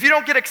 and if you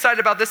don't get excited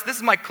about this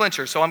is my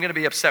clincher, so I'm going to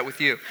be upset with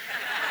you.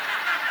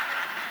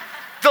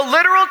 The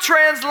literal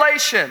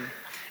translation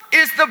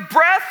is the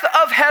breath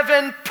of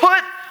heaven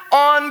put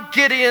on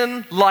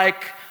Gideon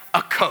like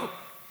a coat.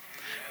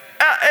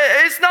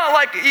 It's not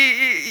like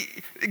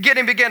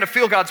Gideon began to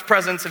feel God's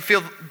presence and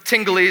feel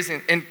tinglies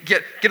and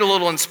get a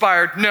little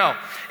inspired. No.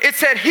 It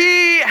said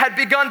he had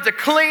begun to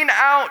clean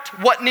out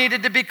what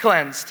needed to be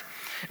cleansed.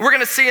 We're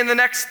going to see in the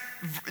next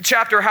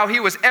chapter how he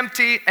was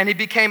empty and he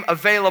became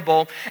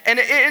available. And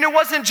it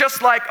wasn't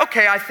just like,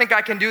 okay, I think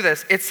I can do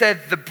this. It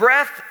said the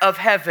breath of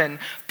heaven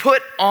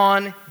put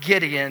on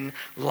Gideon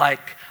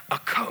like a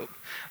coat.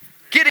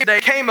 Gideon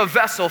became a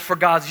vessel for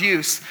God's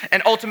use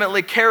and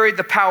ultimately carried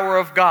the power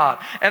of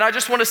God. And I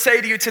just want to say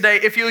to you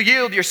today, if you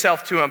yield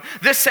yourself to him,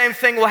 this same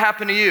thing will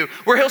happen to you,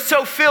 where he'll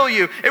so fill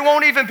you, it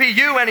won't even be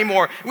you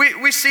anymore.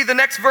 We see the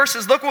next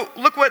verses. Look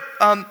what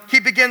he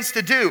begins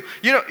to do.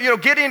 You know,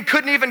 Gideon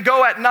couldn't even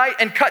go at night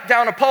and cut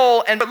down a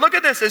pole. But look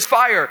at this, as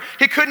fire.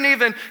 He couldn't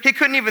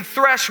even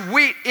thresh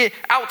wheat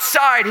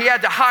outside. He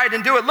had to hide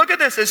and do it. Look at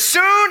this. As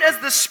soon as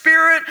the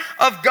Spirit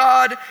of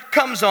God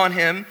comes on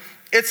him,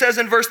 it says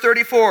in verse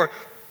 34,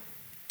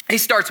 he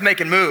starts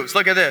making moves.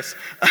 Look at this.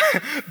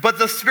 But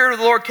the Spirit of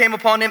the Lord came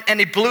upon him and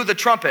he blew the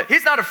trumpet.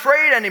 He's not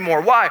afraid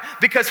anymore. Why?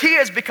 Because he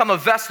has become a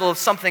vessel of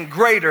something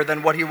greater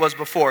than what he was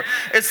before.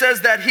 It says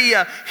that he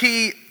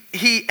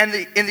and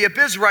the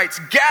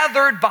Abizrites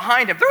gathered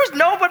behind him. There was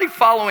nobody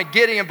following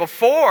Gideon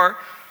before.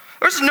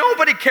 There's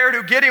nobody cared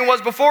who Gideon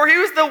was before. He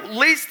was the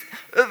least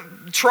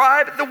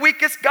tribe, the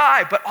weakest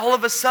guy. But all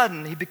of a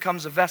sudden, he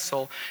becomes a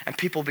vessel and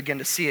people begin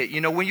to see it. You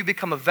know, when you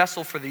become a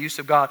vessel for the use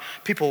of God,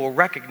 people will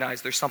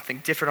recognize there's something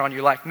different on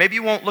your life. Maybe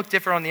you won't look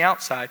different on the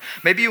outside.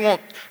 Maybe you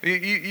won't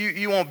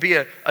be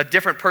a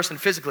different person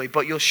physically,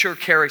 but you'll sure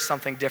carry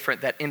something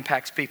different that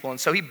impacts people. And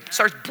so he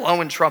starts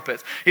blowing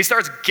trumpets. He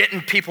starts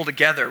getting people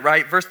together,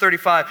 right? Verse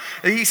 35,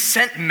 he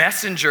sent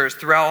messengers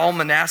throughout all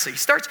Manasseh. He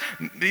starts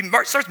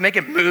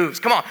making moves.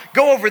 Come on,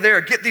 go over there,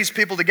 get these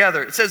people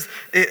together. It says,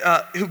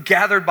 who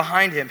gathered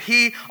behind him.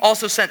 He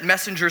also sent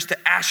messengers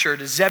to Asher,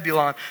 to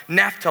Zebulun,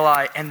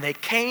 Naphtali, and they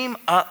came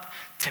up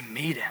to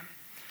meet him.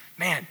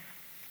 Man,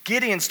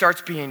 Gideon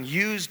starts being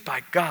used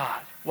by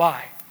God.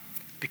 Why?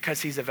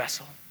 Because he's a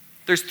vessel.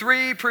 There's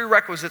 3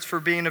 prerequisites for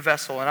being a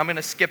vessel, and I'm going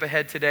to skip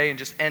ahead today and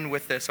just end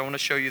with this. I want to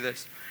show you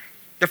this.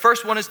 The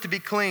first one is to be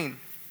clean.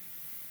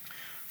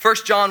 1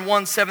 John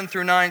 1, 7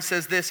 through 9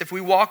 says this, if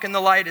we walk in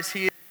the light as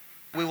he is,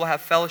 we will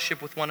have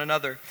fellowship with one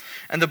another.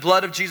 And the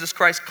blood of Jesus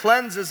Christ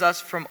cleanses us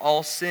from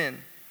all sin.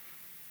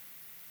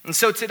 And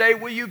so today,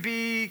 will you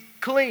be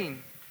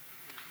clean?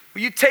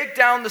 Will you take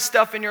down the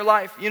stuff in your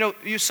life? You know,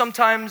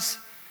 sometimes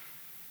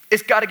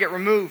it's got to get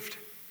removed.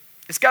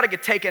 It's got to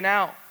get taken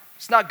out.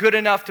 It's not good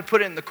enough to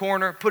put it in the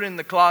corner, put it in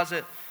the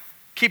closet,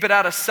 keep it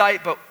out of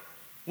sight, but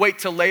wait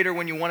till later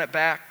when you want it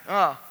back.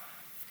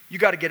 You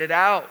got to get it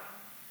out.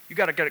 You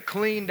got to get it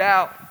cleaned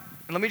out.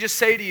 And let me just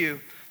say to you,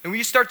 and when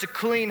you start to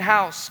clean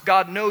house,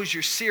 God knows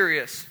you're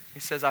serious. He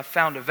says, I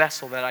found a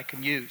vessel that I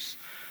can use.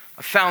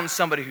 I found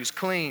somebody who's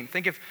clean.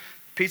 Think if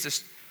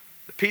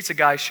the pizza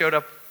guy showed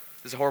up,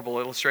 this is a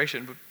horrible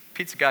illustration, but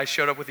pizza guy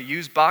showed up with a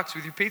used box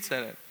with your pizza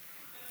in it.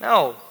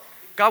 No,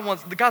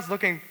 God's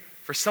looking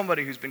for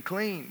somebody who's been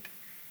cleaned,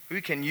 who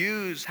he can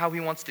use how he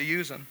wants to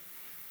use them.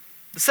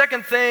 The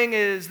second thing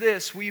is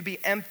this, will you be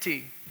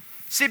empty?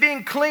 See,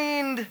 being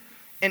cleaned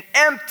and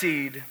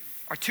emptied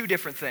are 2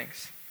 different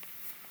things.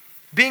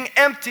 Being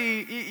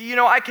empty, you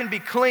know, I can be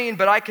clean,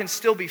 but I can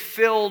still be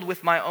filled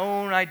with my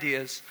own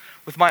ideas,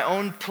 with my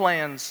own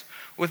plans,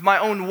 with my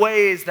own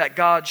ways that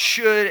God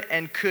should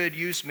and could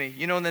use me.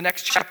 You know, in the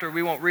next chapter,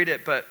 we won't read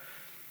it, but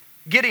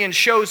Gideon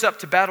shows up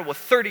to battle with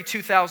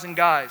 32,000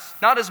 guys.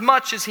 Not as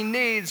much as he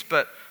needs,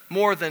 but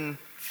more than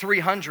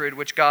 300,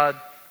 which God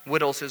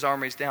whittles his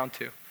armies down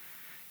to.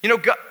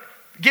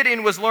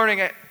 Gideon was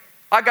learning,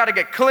 I got to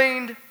get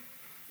cleaned,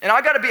 and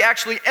I got to be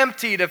actually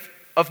emptied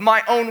of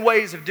my own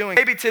ways of doing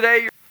it. Maybe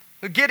today,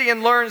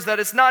 Gideon learns that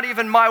it's not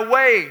even my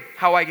way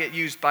how I get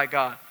used by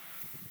God.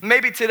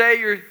 Maybe today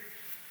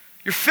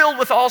you're filled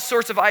with all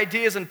sorts of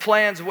ideas and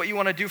plans of what you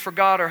want to do for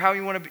God or how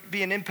you want to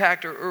be an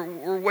impact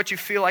or what you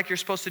feel like you're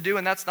supposed to do,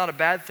 and that's not a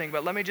bad thing.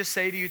 But let me just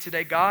say to you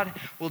today, God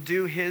will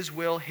do His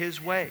will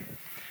His way.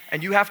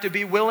 And you have to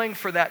be willing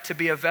for that to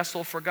be a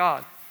vessel for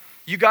God.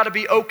 You got to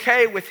be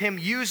okay with Him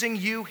using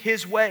you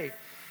His way.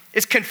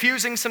 It's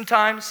confusing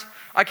sometimes.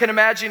 I can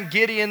imagine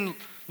Gideon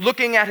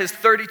looking at his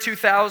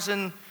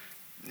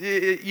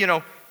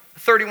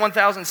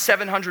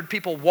 31,700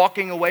 people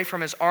walking away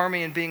from his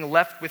army and being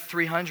left with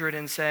 300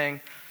 and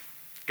saying,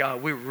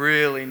 God, we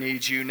really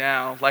need you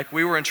now. Like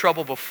we were in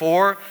trouble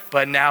before,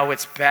 but now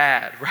it's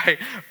bad, right?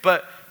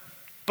 But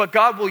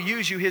God will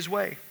use you His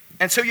way.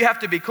 And so you have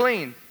to be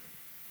clean.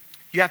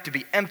 You have to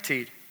be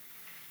emptied.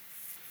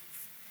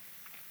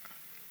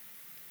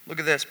 Look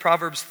at this,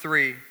 Proverbs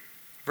 3,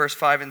 verse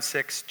 5 and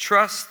 6.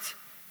 Trust,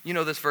 you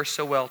know this verse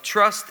so well.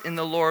 Trust in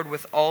the Lord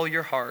with all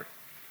your heart.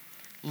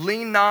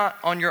 Lean not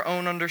on your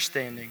own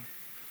understanding.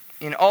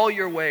 In all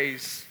your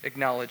ways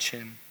acknowledge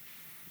Him,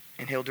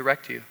 and He'll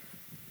direct you.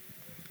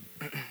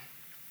 I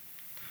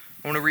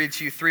want to read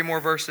to you 3 more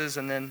verses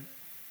and then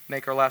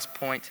make our last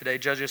point today.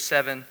 Judges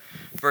 7,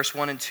 verse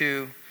 1 and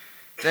 2.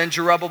 Then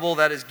Jerubbaal,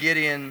 that is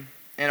Gideon,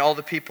 and all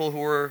the people who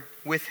were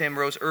with him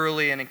rose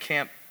early and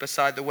encamped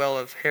beside the well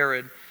of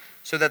Harod,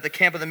 so that the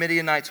camp of the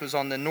Midianites was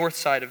on the north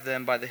side of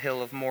them by the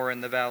hill of Moreh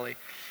in the valley.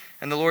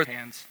 And the Lord's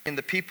hands. And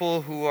the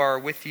people who are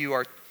with you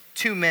are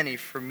too many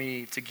for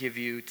me to give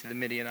you to the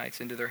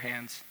Midianites into their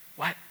hands.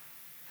 What?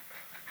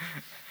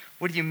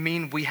 What do you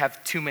mean we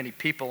have too many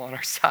people on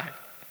our side?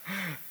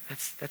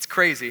 That's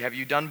crazy. Have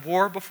you done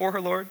war before,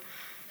 Lord?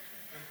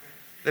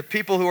 The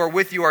people who are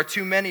with you are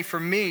too many for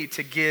me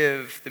to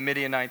give the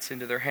Midianites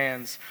into their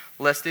hands,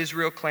 lest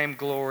Israel claim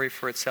glory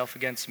for itself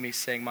against me,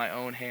 saying, my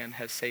own hand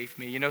has saved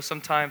me.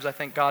 Sometimes I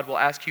think God will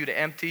ask you to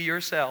empty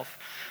yourself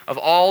of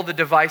all the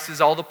devices,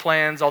 all the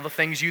plans, all the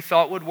things you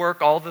thought would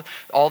work, all the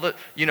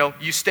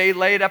you stay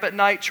late up at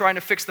night trying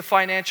to fix the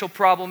financial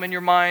problem in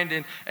your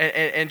mind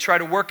and try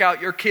to work out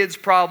your kids'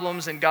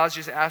 problems, and God's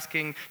just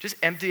asking, just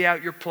empty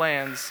out your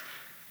plans,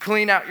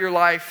 clean out your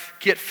life,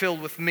 get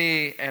filled with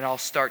me, and I'll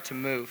start to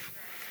move.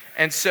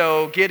 And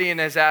so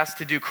Gideon is asked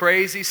to do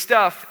crazy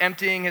stuff,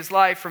 emptying his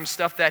life from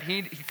stuff that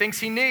he thinks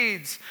he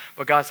needs.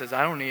 But God says,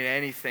 I don't need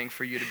anything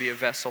for you to be a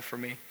vessel for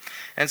me.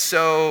 And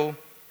so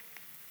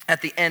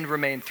at the end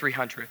remained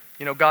 300.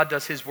 God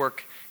does His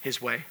work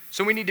His way.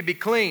 So we need to be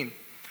clean.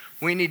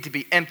 We need to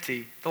be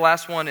empty. The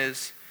last one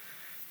is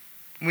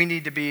we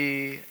need to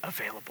be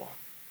available.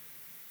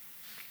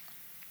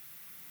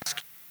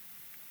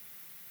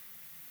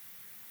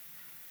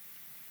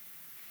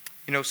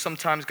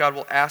 Sometimes God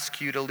will ask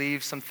you to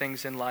leave some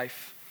things in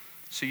life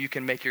so you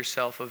can make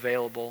yourself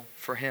available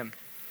for Him.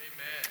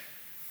 Amen.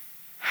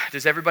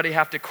 Does everybody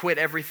have to quit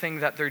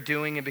everything that they're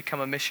doing and become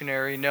a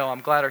missionary? No,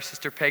 I'm glad our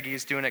sister Peggy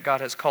is doing it. God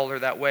has called her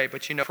that way.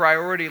 But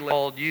priority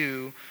called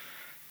you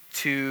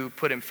to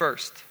put Him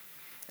first.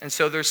 And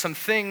so there's some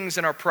things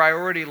in our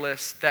priority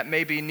list that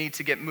maybe need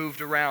to get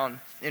moved around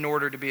in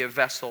order to be a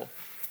vessel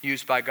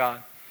used by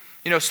God.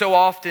 So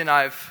often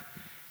I've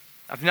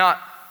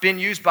not been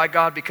used by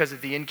God because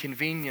of the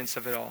inconvenience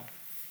of it all.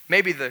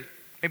 Maybe the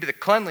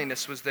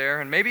cleanliness was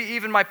there, and maybe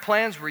even my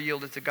plans were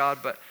yielded to God,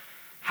 but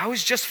I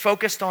was just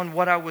focused on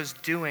what I was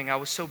doing. I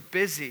was so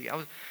busy.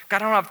 God, I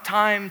don't have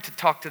time to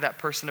talk to that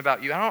person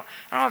about you. I don't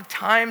have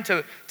time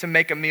to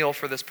make a meal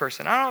for this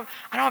person. I don't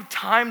have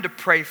time to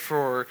pray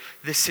for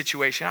this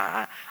situation.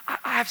 I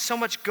have so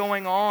much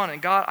going on,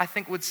 and God, I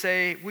think, would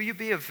say, will you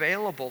be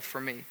available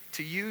for me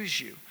to use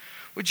you?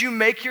 Would you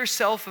make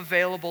yourself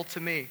available to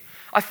me?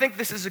 I think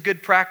this is a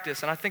good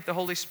practice, and I think the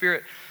Holy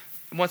Spirit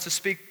wants to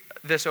speak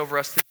this over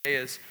us today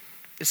is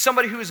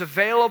somebody who is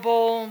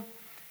available,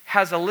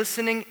 has a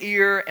listening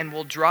ear, and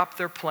will drop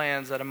their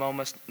plans at a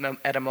moment's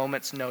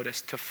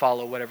notice to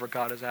follow whatever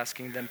God is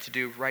asking them to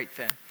do right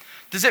then.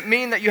 Does it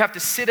mean that you have to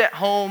sit at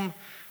home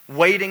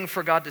waiting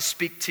for God to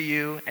speak to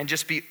you and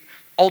just be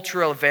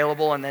ultra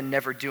available and then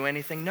never do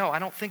anything? No, I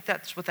don't think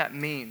that's what that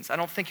means. I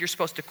don't think you're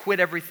supposed to quit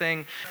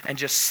everything and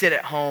just sit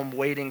at home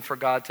waiting for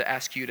God to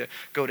ask you to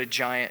go to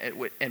Giant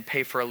and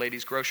pay for a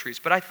lady's groceries.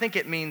 But I think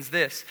it means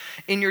this.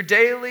 In your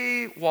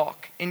daily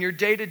walk, in your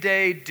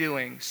day-to-day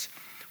doings,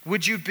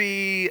 would you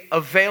be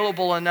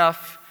available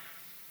enough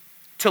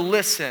to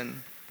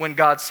listen when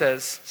God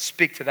says,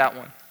 speak to that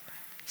one,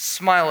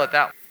 smile at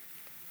that one,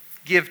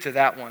 give to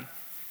that one,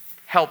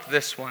 help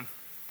this one,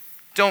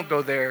 don't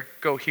go there,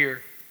 go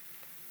here.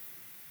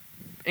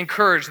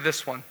 Encourage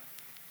this one.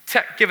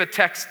 Give a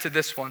text to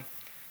this one.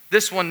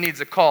 This one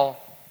needs a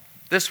call.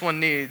 This one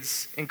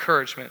needs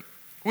encouragement.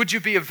 Would you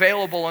be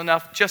available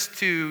enough just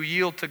to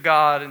yield to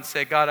God and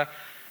say, God,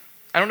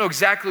 I don't know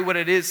exactly what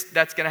it is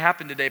that's going to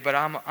happen today, but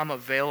I'm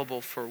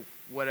available for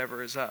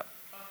whatever is up.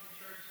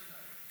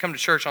 Come to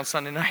church on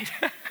Sunday night.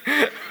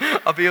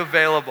 I'll be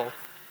available.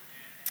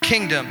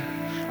 Kingdom,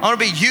 I want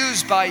to be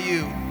used by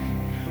you,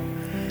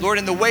 Lord,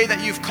 in the way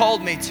that you've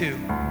called me to.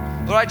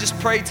 Lord, I just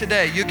pray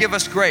today, you give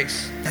us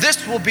grace.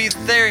 This will be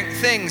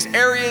things,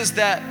 areas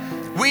that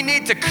we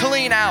need to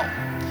clean out.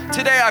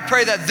 Today, I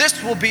pray that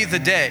this will be the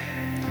day.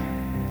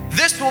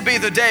 This will be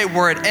the day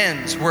where it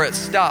ends, where it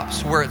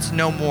stops, where it's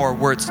no more,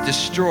 where it's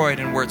destroyed,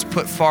 and where it's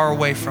put far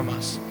away from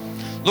us.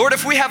 Lord,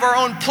 if we have our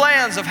own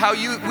plans of how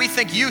we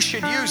think you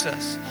should use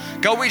us,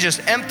 God, we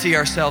just empty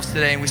ourselves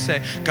today and we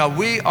say, God,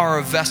 we are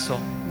a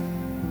vessel.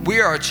 We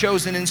are a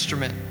chosen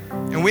instrument.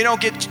 And we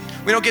don't get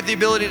the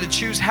ability to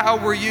choose how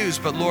we're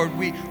used, but Lord,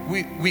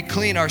 we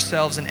clean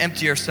ourselves and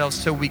empty ourselves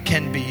so we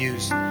can be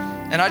used.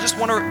 And I just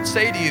want to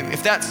say to you,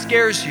 if that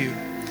scares you,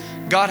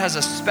 God has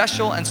a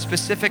special and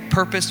specific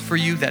purpose for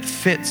you that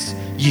fits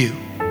you.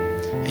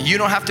 And you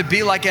don't have to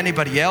be like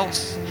anybody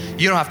else.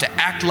 You don't have to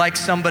act like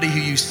somebody who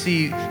you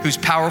see who's a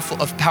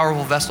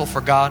powerful vessel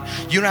for God.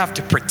 You don't have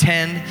to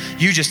pretend.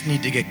 You just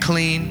need to get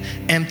clean,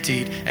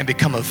 emptied, and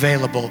become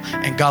available,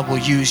 and God will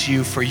use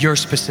you for your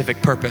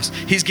specific purpose.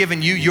 He's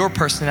given you your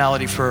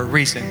personality for a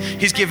reason.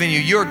 He's given you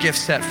your gift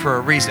set for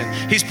a reason.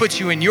 He's put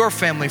you in your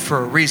family for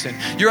a reason.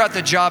 You're at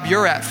the job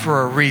you're at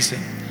for a reason.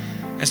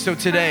 And so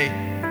today,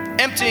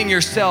 emptying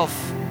yourself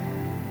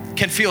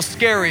can feel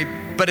scary,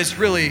 but it's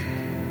really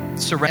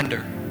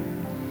surrender.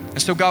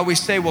 And so God, we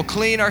say we'll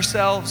clean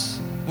ourselves.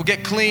 We'll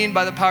get clean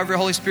by the power of your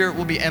Holy Spirit.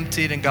 We'll be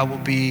emptied, and God will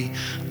be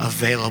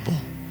available.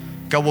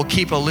 God will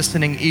keep a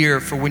listening ear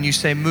for when you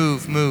say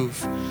move,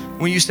 move.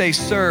 When you say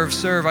serve,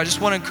 serve. I just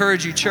want to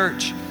encourage you,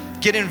 church,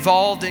 get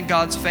involved in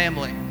God's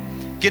family.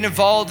 Get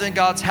involved in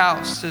God's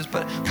house.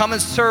 But come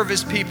and serve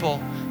his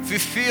people. If you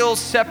feel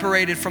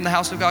separated from the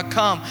house of God,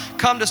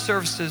 come to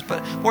services,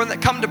 but more than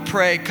that, come to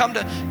pray, come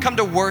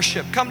to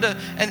worship, and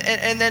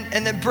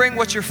then bring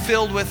what you're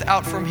filled with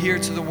out from here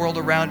to the world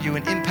around you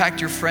and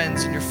impact your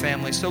friends and your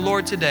family. So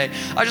Lord, today,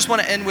 I just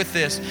want to end with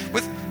this,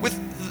 with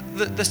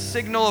the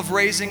signal of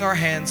raising our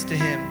hands to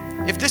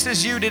him. If this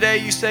is you today,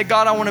 you say,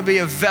 God, I want to be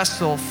a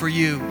vessel for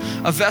you,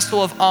 a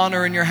vessel of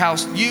honor in your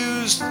house,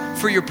 used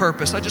for your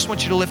purpose. I just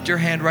want you to lift your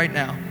hand right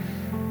now.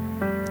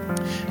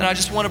 And I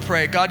just want to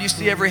pray. God, you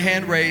see every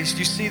hand raised.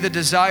 You see the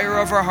desire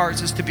of our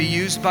hearts is to be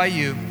used by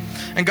you.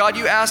 And God,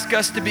 you ask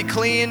us to be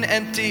clean,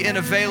 empty, and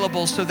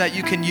available so that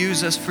you can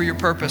use us for your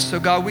purpose. So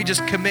God, we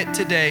just commit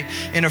today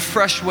in a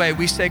fresh way.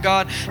 We say,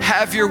 God,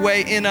 have your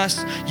way in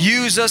us.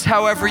 Use us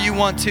however you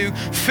want to.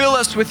 Fill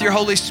us with your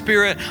Holy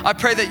Spirit. I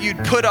pray that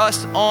you'd put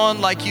us on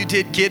like you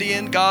did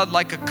Gideon, God,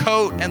 like a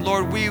coat. And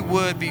Lord, we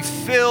would be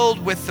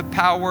filled with the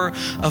power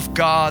of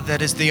God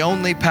that is the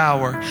only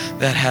power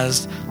that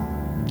has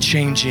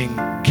changing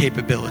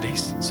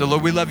capabilities. So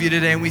Lord, we love you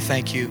today and we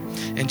thank you.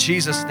 In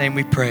Jesus' name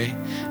we pray,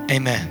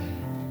 amen.